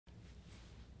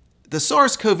the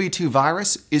SARS-CoV-2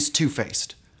 virus is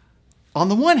two-faced. On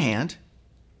the one hand,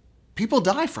 people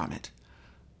die from it.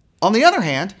 On the other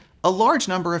hand, a large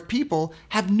number of people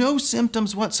have no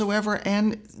symptoms whatsoever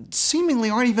and seemingly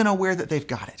aren't even aware that they've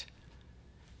got it.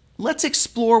 Let's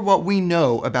explore what we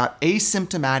know about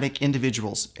asymptomatic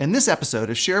individuals in this episode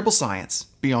of Shareable Science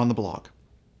Beyond the Blog.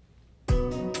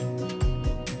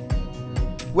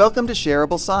 Welcome to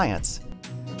Shareable Science.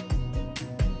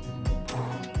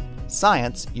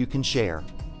 Science you can share.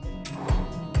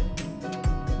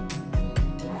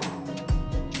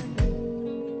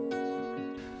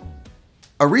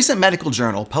 A recent medical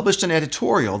journal published an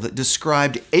editorial that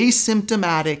described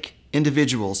asymptomatic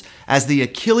individuals as the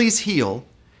Achilles heel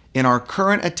in our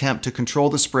current attempt to control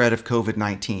the spread of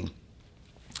COVID-19.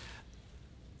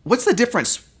 What's the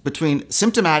difference between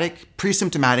symptomatic,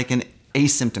 pre-symptomatic, and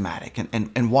asymptomatic,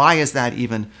 and why is that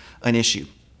even an issue?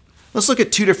 Let's look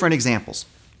at two different examples.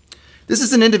 This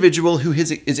is an individual who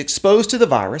is exposed to the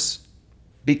virus,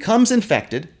 becomes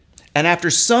infected, and after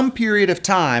some period of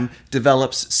time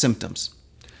develops symptoms.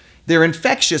 They're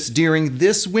infectious during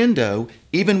this window,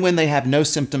 even when they have no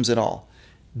symptoms at all.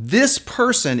 This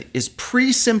person is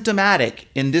pre-symptomatic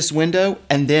in this window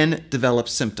and then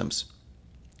develops symptoms.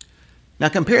 Now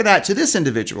compare that to this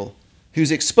individual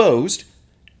who's exposed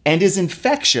and is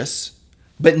infectious,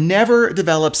 but never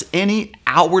develops any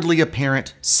outwardly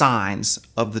apparent signs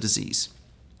of the disease.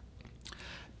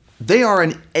 They are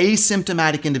an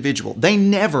asymptomatic individual. They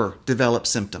never develop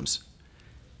symptoms.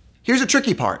 Here's the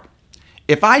tricky part.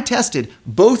 If I tested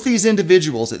both these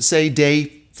individuals at, say,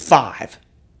 day 5,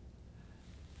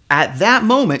 at that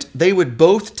moment, they would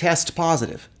both test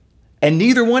positive, and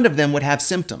neither one of them would have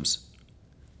symptoms.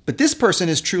 But this person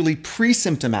is truly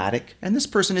pre-symptomatic, and this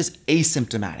person is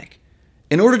asymptomatic.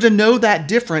 In order to know that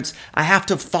difference, I have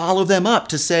to follow them up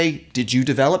to say, did you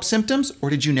develop symptoms or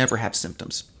did you never have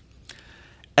symptoms?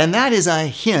 And that is a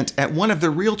hint at one of the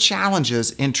real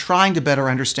challenges in trying to better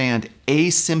understand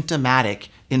asymptomatic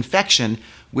infection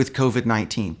with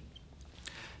COVID-19.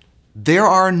 There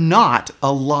are not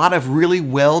a lot of really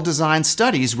well-designed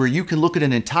studies where you can look at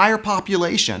an entire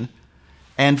population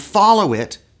and follow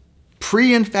it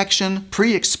pre-infection,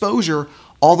 pre-exposure,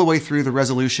 all the way through the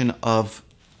resolution of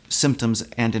symptoms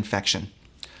and infection.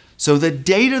 So the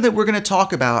data that we're going to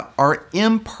talk about are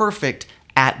imperfect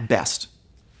at best,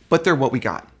 but they're what we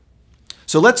got.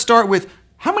 So let's start with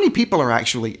how many people are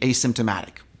actually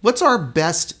asymptomatic? What's our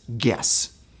best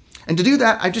guess? And to do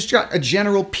that, I've just got a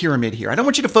general pyramid here. I don't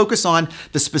want you to focus on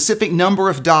the specific number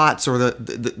of dots or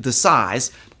the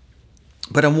size,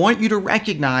 but I want you to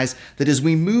recognize that as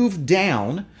we move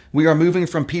down, we are moving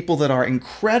from people that are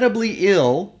incredibly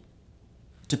ill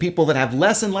to people that have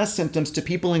less and less symptoms to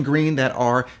people in green that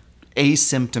are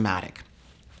asymptomatic.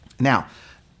 Now,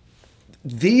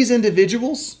 these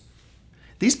individuals,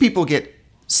 these people get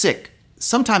sick,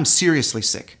 sometimes seriously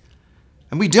sick.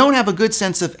 And we don't have a good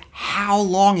sense of how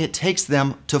long it takes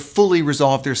them to fully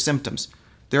resolve their symptoms.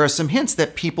 There are some hints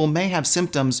that people may have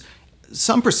symptoms.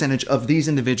 Some percentage of these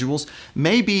individuals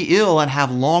may be ill and have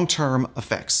long-term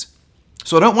effects.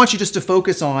 So I don't want you just to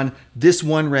focus on this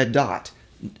one red dot.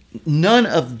 None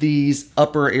of these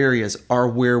upper areas are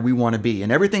where we want to be.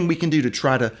 And everything we can do to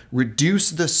try to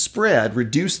reduce the spread,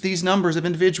 reduce these numbers of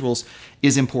individuals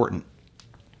is important.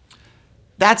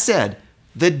 That said,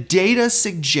 the data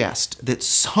suggest that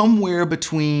somewhere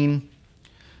between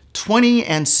 20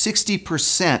 and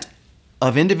 60%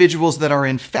 of individuals that are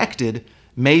infected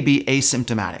may be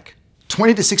asymptomatic.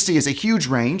 20 to 60 is a huge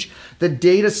range. The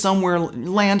data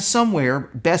lands somewhere,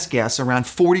 best guess, around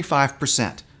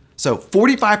 45%. So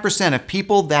 45% of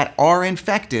people that are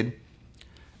infected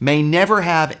may never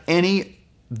have any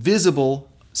visible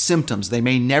symptoms. They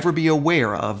may never be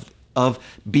aware of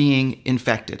being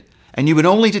infected. And you would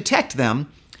only detect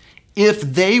them if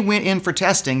they went in for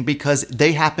testing because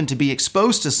they happened to be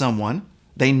exposed to someone.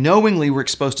 They knowingly were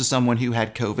exposed to someone who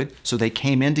had COVID, so they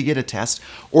came in to get a test,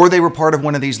 or they were part of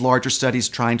one of these larger studies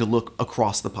trying to look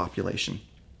across the population.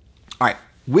 All right,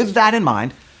 with that in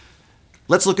mind,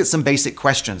 let's look at some basic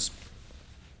questions.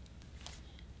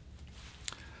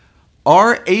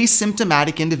 Are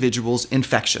asymptomatic individuals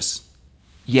infectious?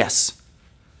 Yes.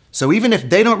 So even if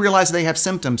they don't realize they have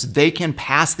symptoms, they can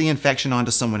pass the infection on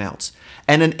to someone else.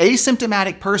 And an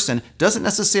asymptomatic person doesn't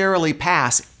necessarily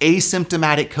pass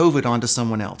asymptomatic COVID on to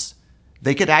someone else.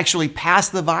 They could actually pass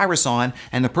the virus on,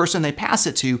 and the person they pass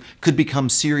it to could become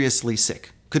seriously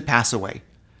sick, could pass away.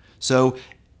 So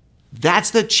that's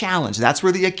the challenge. That's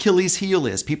where the Achilles heel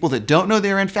is. People that don't know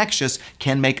they're infectious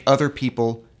can make other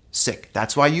people sick.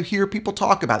 That's why you hear people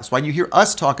talk about it. That's why you hear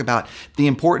us talk about the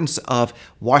importance of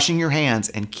washing your hands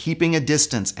and keeping a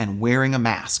distance and wearing a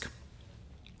mask.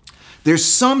 There's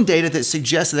some data that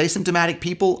suggests that asymptomatic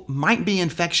people might be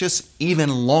infectious even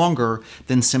longer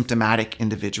than symptomatic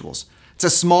individuals. It's a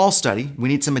small study. We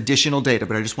need some additional data,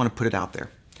 but I just want to put it out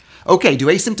there. Okay, do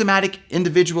asymptomatic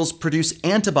individuals produce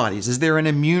antibodies? Is there an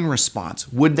immune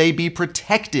response? Would they be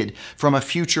protected from a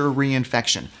future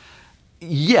reinfection?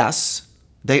 Yes,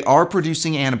 they are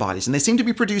producing antibodies, and they seem to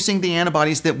be producing the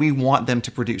antibodies that we want them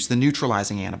to produce, the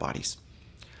neutralizing antibodies.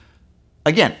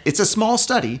 Again, it's a small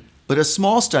study, but a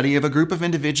small study of a group of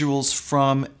individuals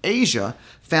from Asia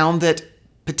found that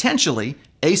potentially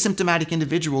asymptomatic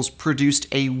individuals produced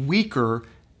a weaker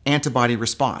antibody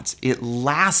response. It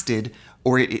lasted,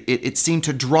 or it seemed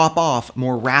to drop off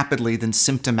more rapidly than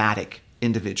symptomatic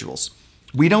individuals.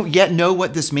 We don't yet know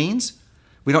what this means.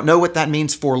 We don't know what that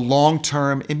means for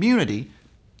long-term immunity,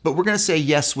 but we're going to say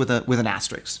yes with an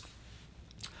asterisk.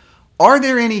 Are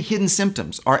there any hidden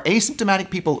symptoms? Are asymptomatic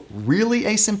people really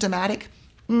asymptomatic?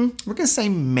 We're going to say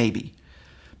maybe.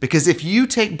 Because if you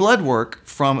take blood work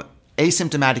from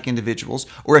asymptomatic individuals,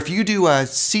 or if you do a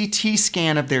CT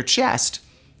scan of their chest,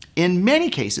 in many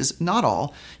cases, not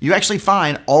all, you actually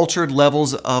find altered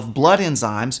levels of blood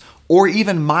enzymes or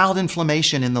even mild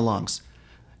inflammation in the lungs.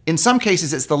 In some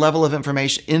cases, it's the level of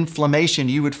inflammation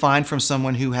you would find from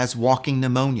someone who has walking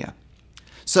pneumonia.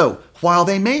 So, while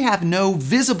they may have no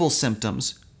visible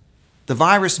symptoms, the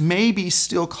virus may be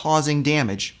still causing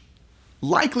damage,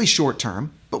 likely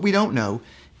short-term, but we don't know,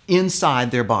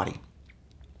 inside their body.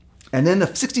 And then the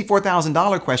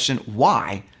 $64,000 question,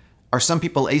 why are some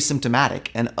people asymptomatic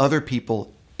and other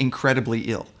people incredibly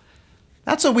ill?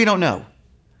 That's what we don't know.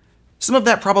 Some of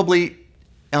that probably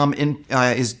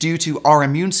is due to our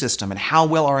immune system and how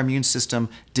well our immune system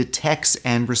detects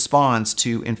and responds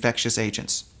to infectious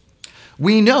agents.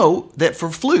 We know that for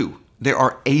flu, there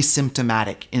are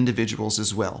asymptomatic individuals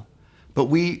as well, but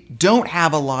we don't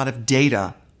have a lot of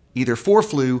data either for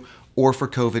flu or for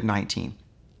COVID-19.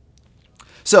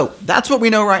 So that's what we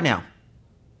know right now.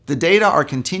 The data are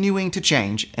continuing to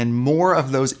change, and more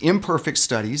of those imperfect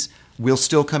studies will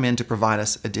still come in to provide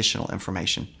us additional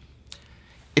information.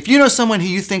 If you know someone who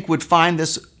you think would find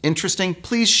this interesting,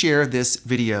 please share this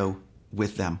video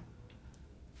with them.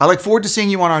 I look forward to seeing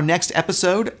you on our next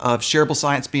episode of Shareable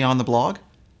Science Beyond the Blog.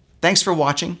 Thanks for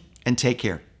watching, and take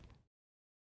care.